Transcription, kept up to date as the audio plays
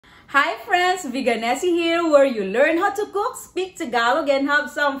Hi friends, Veganessi here, where you learn how to cook, speak Tagalog, and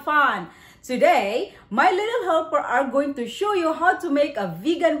have some fun. Today, my little helper are going to show you how to make a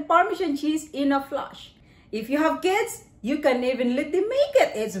vegan Parmesan cheese in a flash. If you have kids, you can even let them make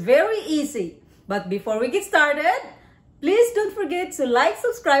it. It's very easy. But before we get started, please don't forget to like,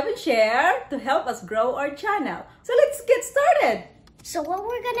 subscribe, and share to help us grow our channel. So let's get started. So what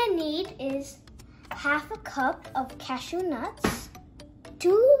we're gonna need is half a cup of cashew nuts,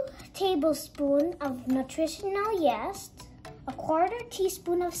 2 tablespoons of nutritional yeast, a 1/4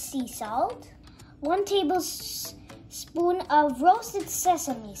 teaspoon of sea salt, 1 tablespoon of roasted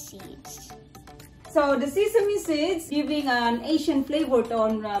sesame seeds. So the sesame seeds giving an Asian flavor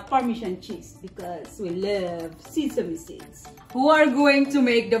on Parmesan cheese because we love sesame seeds. Who are going to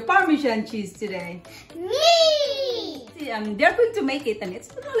make the Parmesan cheese today? Me! They're going to make it, and it's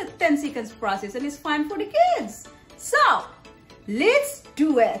only 10 seconds process, and it's fine for the kids. So let's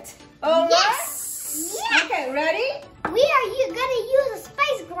do it. All right? Yes! Okay, ready? We are gonna use a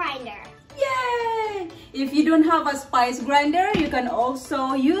spice grinder. Yay! If you don't have a spice grinder, you can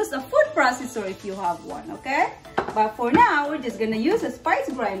also use a food processor if you have one, okay? But for now, we're just gonna use a spice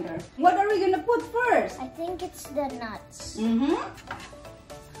grinder. What are we gonna put first? I think it's the nuts.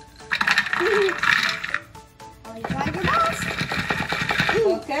 I'll grind it out.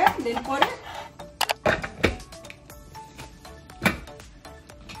 Okay, then put it.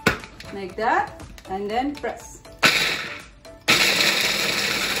 Like that, and then press.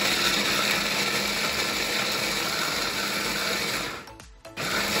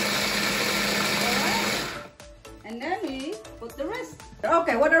 And then we put the rest.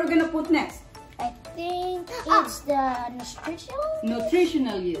 Okay, what are we gonna put next? I think it's the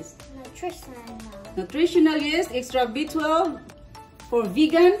Nutritional yeast. nutritional. Nutritional yeast, extra B12 for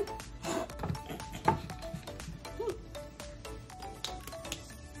vegan.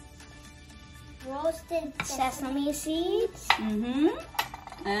 Roasted sesame seeds. And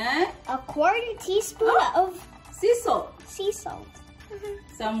A 1/4 teaspoon of sea salt. sea salt.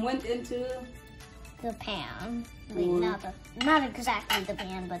 Some went into The pan. Like, not exactly the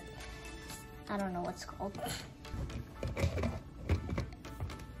pan, but I don't know what's called.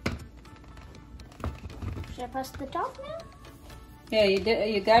 Should I press the top now? Yeah,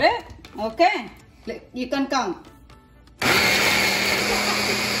 you got it? Okay. You can count.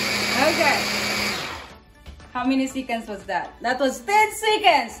 Okay. How many seconds was that? That was 10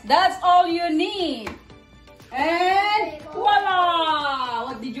 seconds. That's all you need. And voila!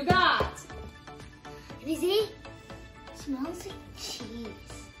 What did you got? Let me see. Smells like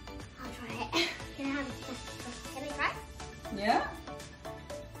cheese. I'll try it. Can I have it? Can I try? Yeah.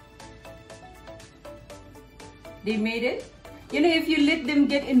 They made it. You know, if you let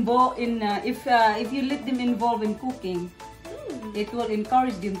them get involved in, if you let them involve in cooking, it will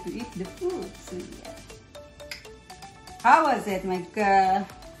encourage them to eat the food. So yeah. How was it, my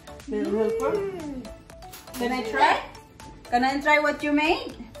little helper? Can I try? Can I try what you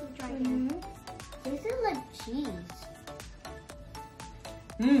made? This is like cheese.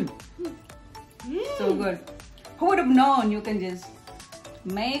 So good. Who would have known you can just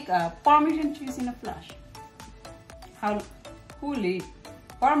make a Parmesan cheese in a flash? How holy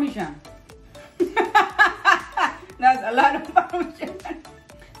Parmesan. That's a lot of Parmesan.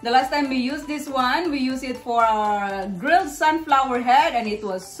 The last time we used this one, we used it for our grilled sunflower head, and it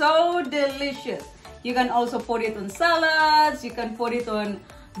was so delicious. You can also put it on salads. You can put it on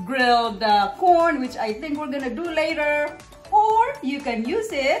grilled corn, which I think we're gonna do later. Or you can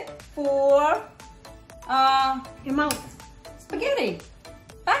use it for Your mouth. spaghetti,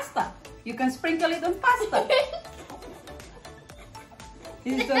 pasta. You can sprinkle it on pasta.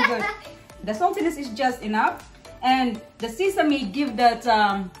 This is so good. The saltiness is just enough, and the sesame give that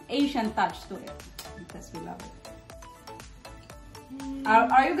Asian touch to it because we love it.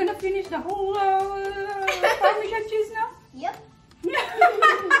 Are you gonna finish the whole Parmesan cheese now? Yep.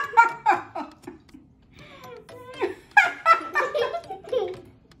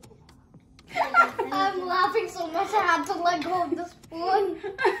 I'm laughing so much I had to let go of the spoon.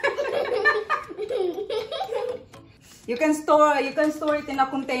 You can store it in a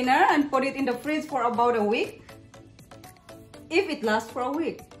container and put it in the fridge for about a week. If it lasts for a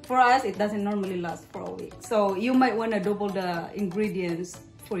week. For us, it doesn't normally last for a week. So you might want to double the ingredients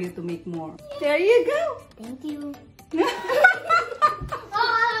for you to make more. There you go. Thank you.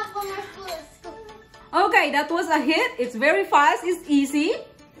 Okay, that was a hit. It's very fast. It's easy.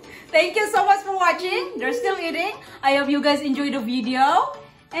 Thank you so much for watching. They're still eating. I hope you guys enjoyed the video.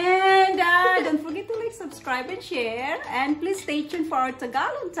 And don't forget to like, subscribe, and share. And please stay tuned for our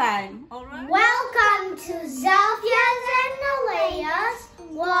Tagalog time. Alright? Welcome to Zelfia's and Nalea's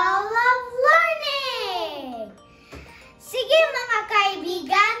Wall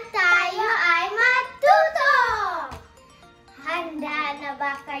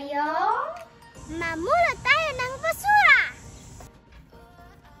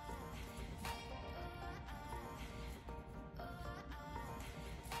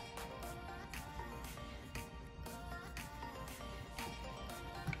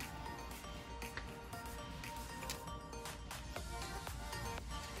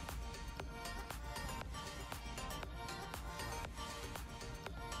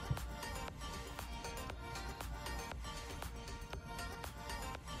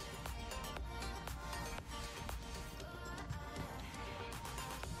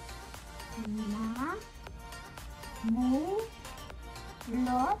Mamulot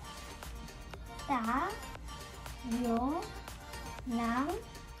tayo ng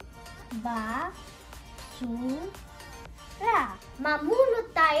basura. Mamulot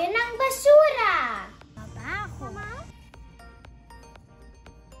tayo ng basura. Mabaho.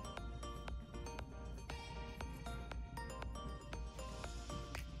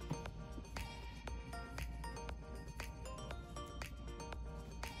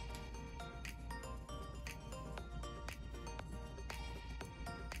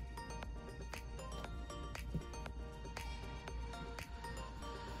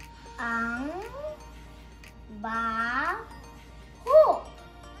 Ang baho.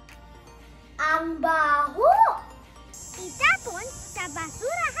 Ang baho. Itapon sa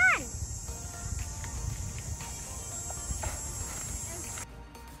basurahan.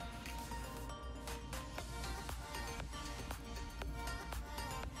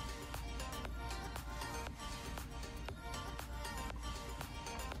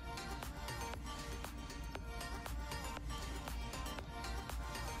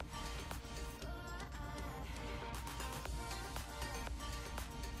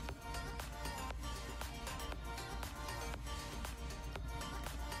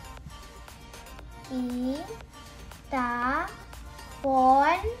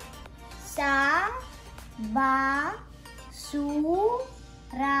 Itapon sa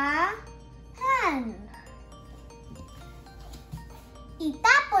basurahan.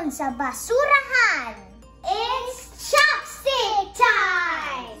 Itapon sa basurahan. It's chopstick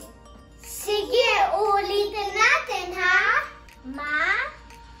time! Sige, ulitin natin ha.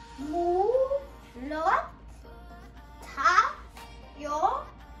 Mamulot tayo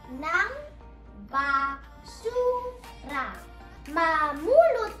ng basura.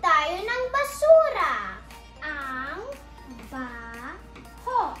 Mamulot tayo ng basura. Ang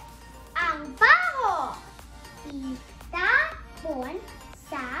baho. Ang baho. Itapon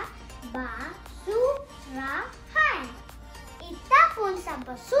sa basurahan. Itapon sa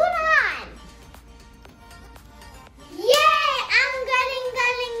basurahan. Yay! Ang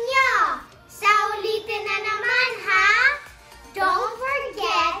galing-galing nyo! Sa ulitin na naman ha. Don't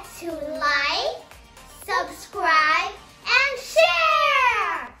forget to like, subscribe, and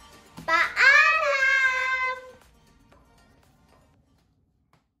share! Paalam!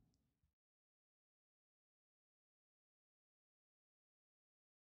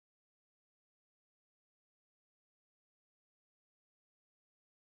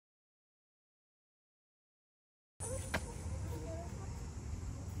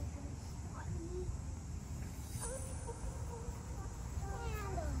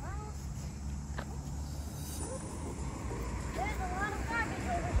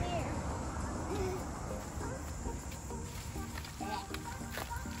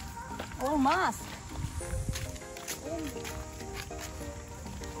 Oh, mask.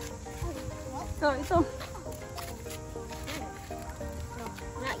 Ito.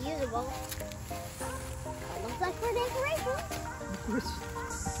 Not usable. Looks like for decoration.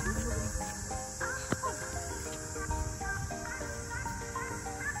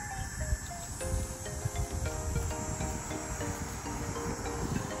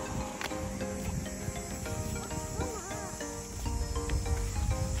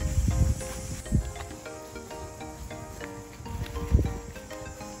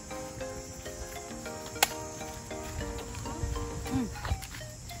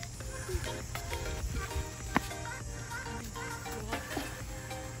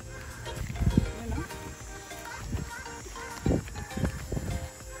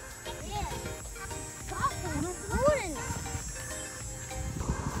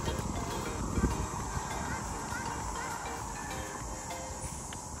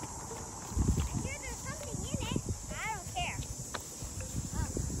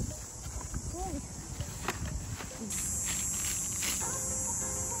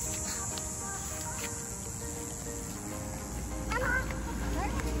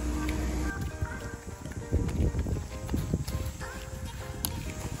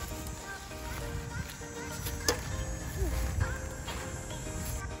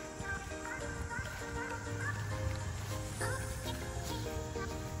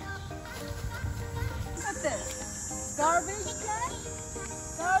 Garbage can?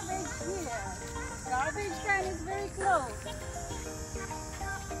 Garbage here. Garbage can is very close.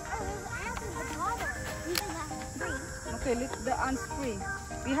 Okay, let the ants free.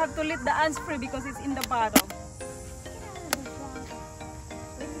 We have to let the ants free because it's in the bottom.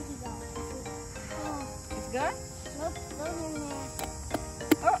 It's good? Nope, those in there.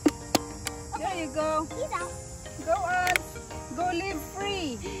 Oh, there you go. He's out. Go ants. Go live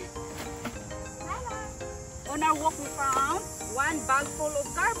free. on our walk, we found one bag full of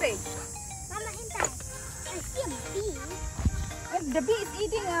garbage. Mama, hintay. I see a bee. And the bee is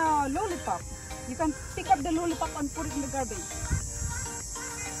eating a lollipop. You can pick up the lollipop and put it in the garbage.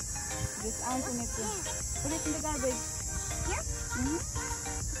 This ant in it too. Put it in the garbage. Here? Mm-hmm.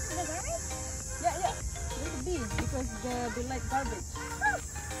 The garbage? Yeah, yeah. There's a bee because they like garbage. Oh,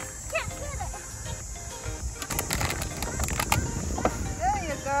 can't get it. There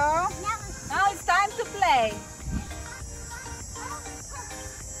you go. Now Now it's time to play.